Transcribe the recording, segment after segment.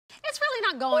It's really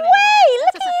not going anywhere. Wait,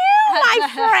 look at you, my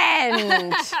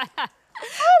friend.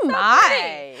 Oh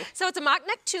my! So it's a mock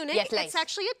neck tunic. Yes, it's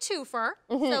actually a twofer.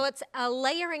 So it's a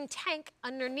layering tank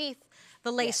underneath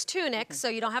the lace tunic, so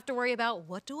you don't have to worry about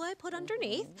what do I put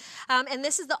underneath. And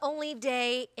this is the only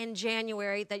day in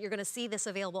January that you're going to see this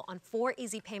available on 4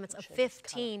 easy payments of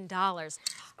 $15.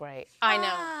 Great. I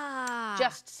know.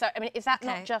 Just so. I mean, is that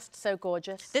not just so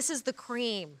gorgeous? This is the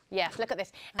cream. Yes. Look at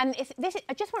this. And this.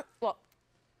 I just want. Well,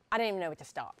 I don't even know where to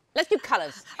start. Let's do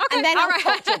colours. Okay, and then I'll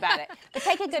talk to you about it. But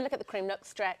take a good look at the cream. Look,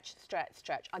 stretch, stretch,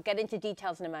 stretch. I'll get into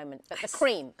details in a moment. But the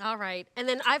cream. All right. And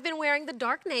then I've been wearing the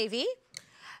dark navy.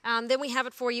 Then we have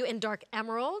it for you in dark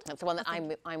emerald. That's the one that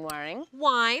I'm wearing.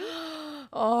 Wine.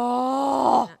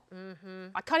 Oh.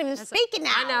 I can't even speak it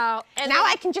now. I know. And now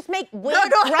I can just make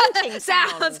weird grunting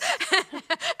sounds. And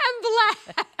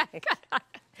black.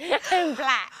 And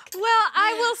black. Well,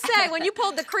 I will say, when you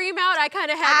pulled the cream out, I kind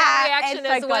of had that reaction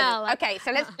as well. Okay,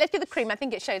 so let's do the cream. I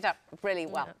think it shows up really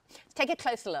well. Let's take a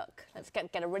closer look. Let's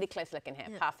get a really close look in here.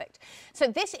 Perfect. So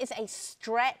this is a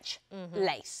stretch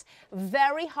lace.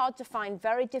 Very hard to find,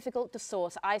 very difficult to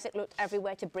source. Isaac looked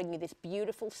everywhere to bring you this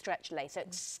beautiful stretch lace. So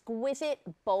exquisite,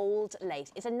 bold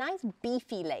lace. It's a nice,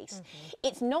 beefy lace.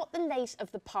 It's not the lace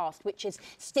of the past, which is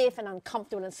stiff and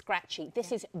uncomfortable and scratchy.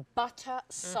 This is butter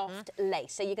soft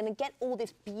lace. So you're going to get all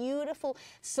this beautiful,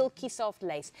 silky, soft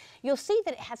lace. You'll see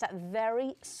that it has that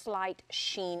very slight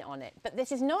sheen on it. But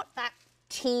this is not that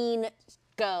teen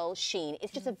girl sheen.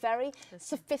 It's just a very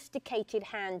sophisticated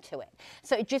hand to it.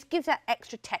 So it just gives that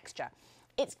extra texture.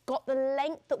 It's got the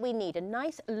length that we need, a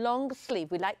nice long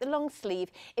sleeve. We like the long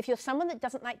sleeve. If you're someone that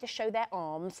doesn't like to show their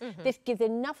arms, this gives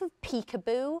enough of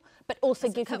peekaboo, but also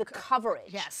gives you the coverage.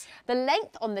 Yes. The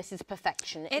length on this is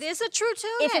perfection. It is a true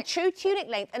tunic. It's a true tunic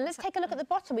length. And let's take a look at the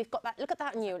bottom. We've got that. Look at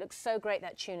that on you. It looks so great,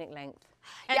 that tunic length.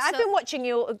 And yeah, I've been watching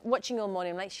you all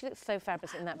morning. Like, she looks so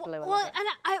fabulous in that blue. Well,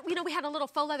 and you know, we had a little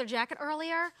faux leather jacket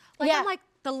earlier. Like, I'm like,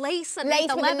 the lace and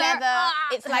the leather.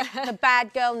 It's like the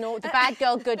bad girl, the bad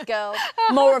girl, good girl.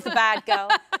 More of the bad girl,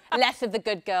 less of the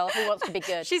good girl who wants to be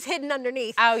good. She's hidden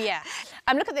underneath. Oh yeah.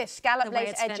 Look at this scallop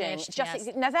lace edging.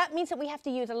 Finished, Now that means that we have to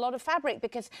use a lot of fabric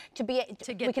because we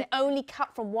can only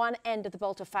cut from one end of the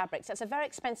bolt of fabric. So it's a very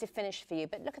expensive finish for you.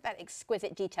 But look at that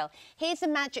exquisite detail. Here's the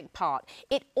magic part.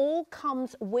 It all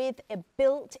comes with a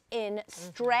built-in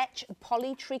stretch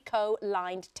polytricot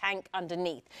lined tank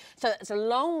underneath. So that's a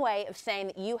long way of saying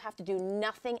that you have to do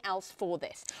nothing else for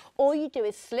this. All you do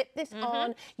is slip this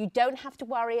on. You don't have to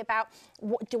worry about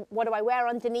what do I wear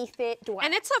underneath it.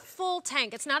 And it's a full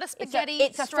tank. It's not a spaghetti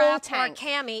it's a strap full tank. or a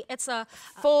cami. It's a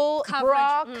full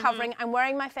bra covering. I'm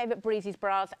wearing my favourite Breezy's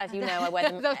bras, as you know. I wear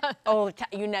them.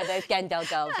 You know those Gendel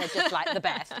girls. They're just like the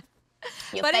best.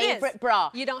 Your favourite bra.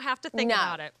 You don't have to think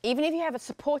about it. Even if you have a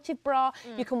supportive bra,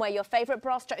 you can wear your favourite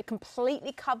bra strap. It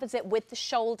completely covers it with the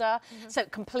shoulder, so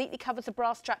it completely covers the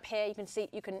bra strap here. You can see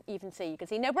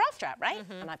no bra strap, right?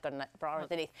 And I've got a bra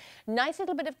underneath. Nice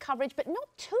little bit of coverage, but not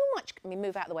too much. Let me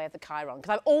move out of the way of the chyron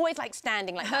because I'm always like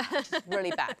standing like that, which is really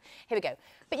bad. Here we go.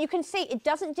 But you can see it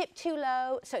doesn't dip too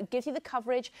low, so it gives you the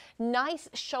coverage. Nice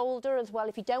shoulder as well.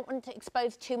 If you don't want to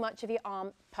expose too much of your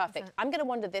arm, perfect. I'm going to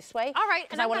wander this way. All right,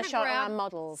 because I want to show our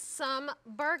models. Some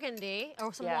burgundy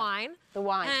or some wine. The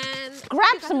wine. And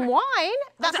grab some wine.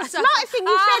 That's the smartest thing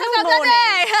you said all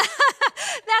morning.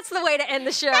 That's the way to end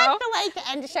the show. That's the way to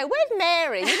end the show. Where's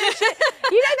Mary? You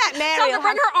know that Mary. Tell her to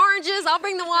bring her oranges. I'll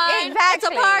bring the wine. Exactly. It's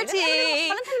a party.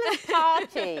 Let's have a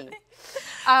little party.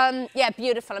 Yeah,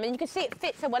 beautiful. I mean, you can see it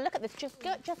fits so well. Look at this, just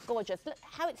gorgeous. Look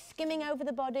how it's skimming over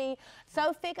the body,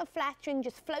 so figure flattering,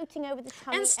 just floating over the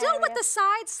tummy and still area. With the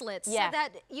side slits, so that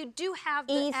you do have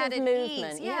the ease added of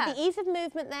movement. Ease. Yeah, the ease of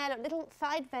movement there, a little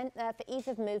side vent there for ease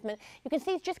of movement. You can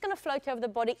see it's just going to float over the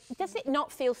body. Does it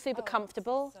not feel super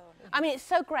comfortable? I mean, it's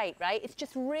so great, right? It's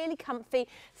just really comfy,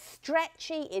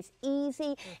 stretchy, it's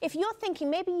easy. If you're thinking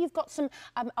maybe you've got some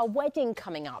a wedding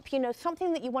coming up, you know,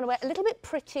 something that you want to wear a little bit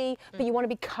pretty, but you want to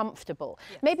be comfortable.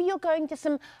 Maybe you're going to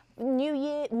some New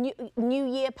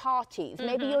Year parties.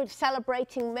 Maybe you're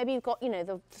celebrating. Maybe you've got, you know,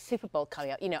 the Super Bowl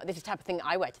coming up. You know, this is the type of thing that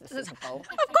I wear to the Super Bowl.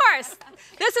 Of course,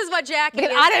 this is what Jackie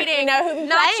is I don't eating. know who's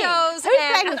nachos. Who's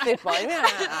playing the Super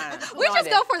Bowl? We just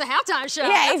go for the halftime show.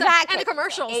 Yeah, exactly. And the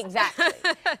commercials. Exactly.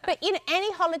 But you know,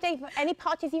 any holiday, any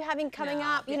parties you're having coming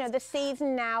up, you know, the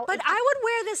season now. But I would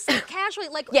wear this casually,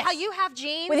 like how you have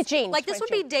jeans. With the jeans. Like this would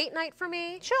be date night for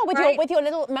me. Sure, with your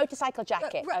little motorcycle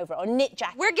jacket over or knit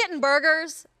jacket. We're getting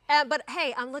burgers But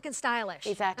hey, I'm looking stylish.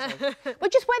 Exactly. Well,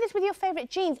 just wear this with your favorite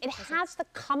jeans. It has the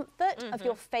comfort of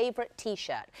your favorite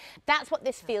t-shirt. That's what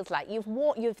this feels like.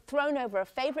 You've thrown over a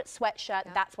favorite sweatshirt.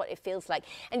 That's what it feels like.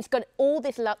 And it's got all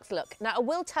this luxe look. Now, I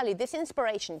will tell you, this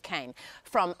inspiration came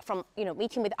from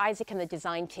meeting with Isaac and the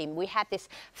design team. We had this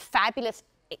fabulous,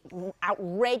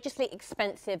 outrageously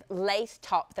expensive lace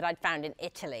top that I'd found in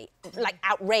Italy. Like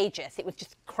outrageous. It was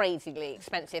just crazily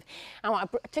expensive. And I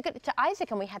took it to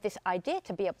Isaac and we had this idea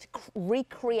to be able to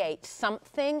recreate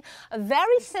something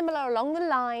very similar along the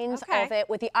lines of it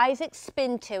with the Isaac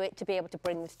spin to it to be able to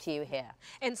bring this to you here.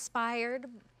 Inspired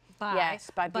by. Yes,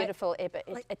 by beautiful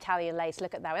Italian lace.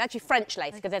 Look at that. Actually, French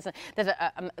lace, because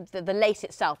the lace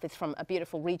itself is from a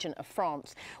beautiful region of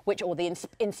France,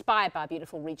 inspired by a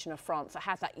beautiful region of France. It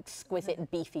has that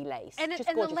exquisite beefy lace. And just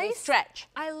the lace, stretch.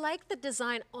 I like the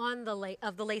design on the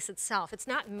lace itself. It's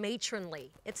not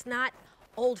matronly. It's not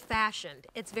old-fashioned.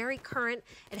 It's very current.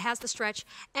 It has the stretch.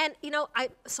 And you know, I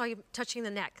saw you touching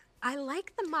the neck. I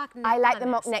like the mock neck. I like the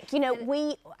mock neck. You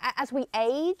know, as we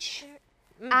age,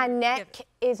 our neck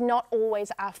is not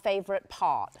always our favorite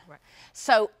part. Right.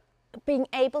 So being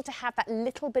able to have that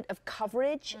little bit of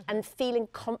coverage and feeling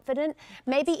confident.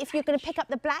 Maybe if you're going to pick up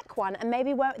the black one and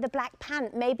maybe wear the black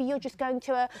pant, maybe you're just going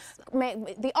to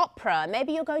the opera,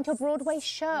 maybe you're going to a Broadway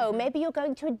show, maybe you're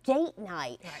going to a date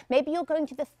night, maybe you're going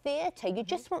to the theatre. You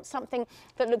just want something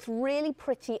that looks really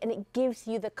pretty and it gives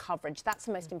you the coverage. That's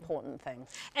the most important thing.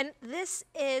 And this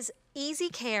is easy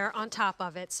care on top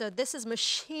of it. So this is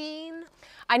machine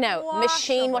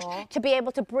machine wash, to be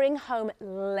able to bring home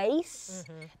lace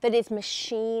that is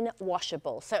machine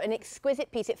washable. So an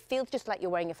exquisite piece. It feels just like you're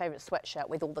wearing your favorite sweatshirt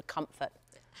with all the comfort.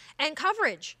 And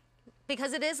coverage,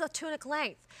 because it is a tunic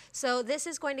length. So this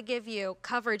is going to give you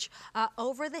coverage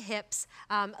over the hips,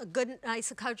 a good,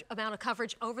 nice amount of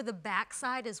coverage over the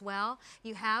backside as well.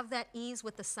 You have that ease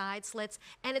with the side slits,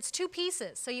 and it's two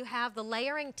pieces. So you have the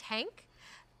layering tank,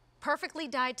 perfectly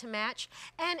dyed to match,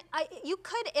 and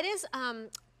it is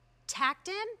tacked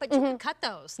in, but you can cut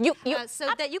those so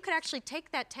that you could actually take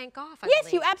that tank off.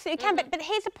 Yes, you absolutely can. But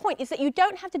here's the point: is that you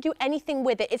don't have to do anything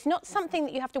with it. It's not something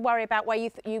that you have to worry about where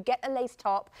you get a lace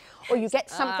top, or you get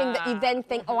something that you then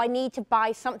think, oh, I need to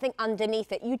buy something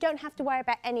underneath it. You don't have to worry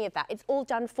about any of that. It's all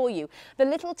done for you. The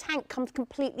little tank comes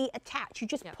completely attached. You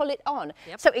just pull it on,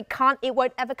 so it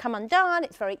won't ever come undone.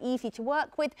 It's very easy to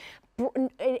work with.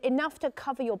 Enough to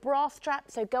cover your bra strap,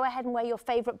 so go ahead and wear your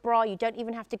favorite bra. You don't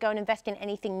even have to go and invest in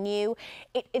anything new.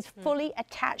 It is fully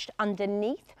attached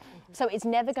underneath, so it's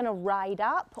never going to ride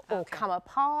up or come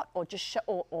apart or just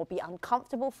or be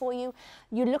uncomfortable for you.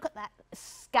 You look at that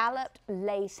scalloped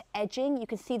lace edging. You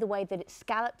can see the way that it's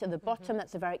scalloped at the bottom.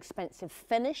 That's a very expensive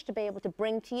finish to be able to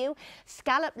bring to you.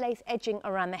 Scalloped lace edging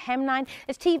around the hemline.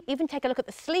 Let's even take a look at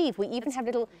the sleeve. We even have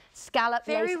little scalloped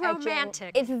lace edging. Very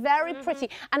romantic. It's very pretty,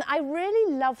 and I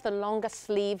really love the longer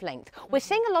sleeve length. We're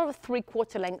seeing a lot of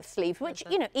 3/4 length sleeves, which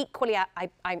you know, equally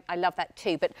I love that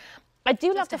too, but I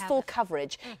do love the full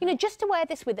coverage. You know, just to wear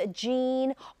this with a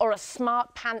jean or a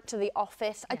smart pant to the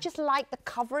office, I just like the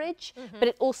coverage, but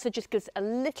it also just gives a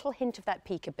little hint of that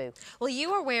peekaboo. Well,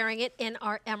 you are wearing it in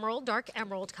our emerald, dark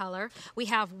emerald color. We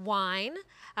have wine.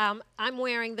 I'm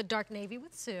wearing the dark navy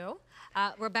with Sue.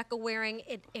 Rebecca wearing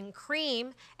it in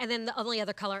cream, and then the only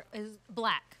other color is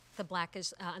black. The black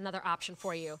is another option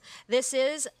for you. This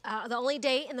is the only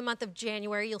day in the month of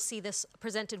January you'll see this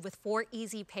presented with 4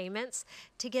 easy payments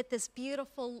to get this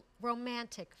beautiful,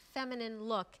 romantic, feminine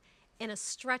look in a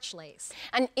stretch lace.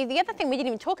 And the other thing we didn't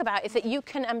even talk about is that you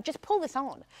can just pull this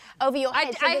on over your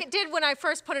head. I did when I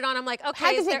first put it on. I'm like, okay.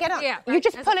 How does it get on? Yeah, you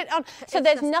just pull it on. So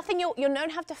there's nothing, you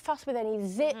don't have to fuss with any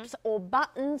zips or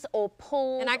buttons or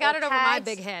pulls. And I got it over my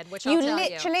big head, which I'll tell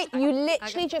you. You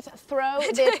literally just throw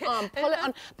this on, pull it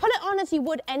on. Pull it on as you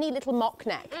would any little mock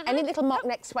neck, any little mock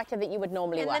neck sweater that you would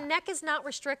normally wear. And the neck is not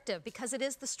restrictive because it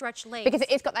is the stretch lace. Because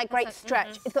it's got that great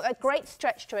stretch. It's got that great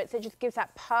stretch to it, so it just gives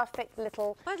that perfect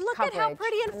little But look coverage. at how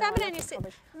pretty and feminine you see.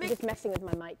 I'm just messing with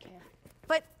my mic here.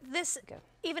 But this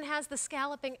even has the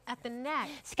scalloping at the neck.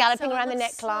 Scalloping around the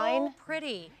neckline. So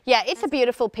pretty. Yeah, it's a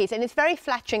beautiful piece, and it's very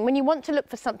flattering when you want to look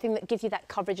for something that gives you that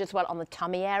coverage as well on the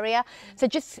tummy area. So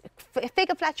just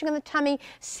figure flattering on the tummy,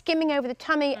 skimming over the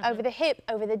tummy, over the hip,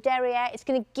 over the derriere. It's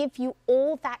going to give you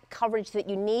all that coverage that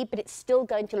you need, but it's still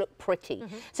going to look pretty.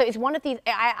 So it's one of these,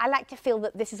 I like to feel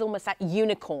that this is almost that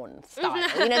unicorn style.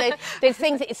 You know, there's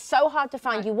things that it's so hard to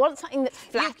find. You want something that's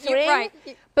flattering,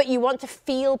 but you want to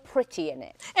feel pretty in in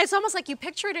it. It's almost like you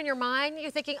picture it in your mind,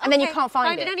 you're thinking, And then you okay, can't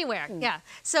find it. anywhere. Yeah.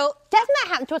 So Doesn't that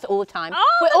happen to us all the time? Oh,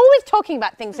 We're always talking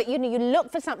about things that, you know, you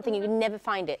look for something, you never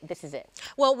find it. This is it.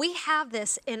 well, we have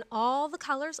this in all the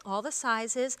colors, all the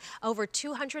sizes, over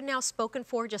 200 now spoken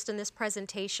for just in this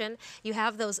presentation. You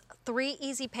have those 4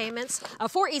 easy payments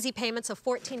of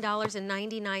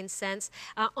 $14.99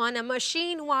 on a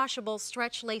machine washable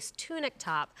stretch lace tunic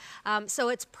top. So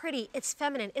it's pretty, it's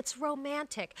feminine, it's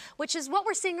romantic, which is what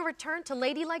we're seeing a return to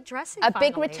ladylike dressing. A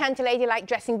big return to ladylike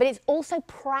dressing, but it's also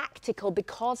practical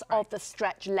because of the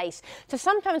stretch lace. So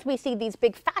sometimes we see these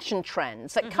big fashion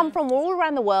trends that come from all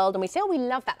around the world, and we say, oh, we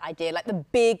love that idea, like the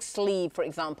big sleeve, for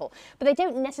example, but they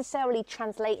don't necessarily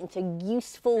translate into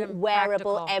useful,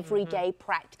 wearable, everyday,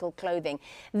 practical clothing.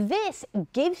 This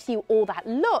gives you all that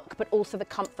look, but also the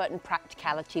comfort and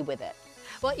practicality with it.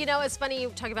 Well, you know, it's funny you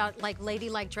talk about like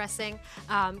ladylike dressing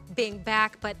being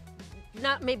back, but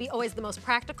not maybe always the most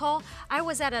practical. I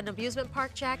was at an amusement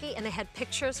park, Jackie, and they had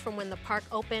pictures from when the park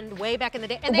opened way back in the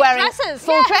day. And they had Wearing dresses.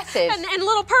 full dresses. And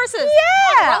little purses.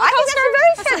 Yeah, I think that's a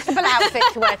very sensible outfit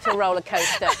to wear to a roller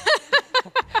coaster.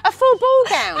 A full ball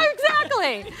gown.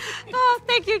 Exactly. Oh,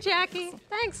 thank you, Jackie.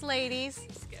 Thanks, ladies.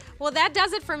 Well, that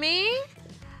does it for me.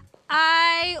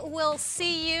 I will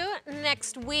see you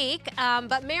next week.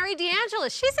 But Mary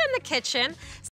DeAngelis, she's in the kitchen.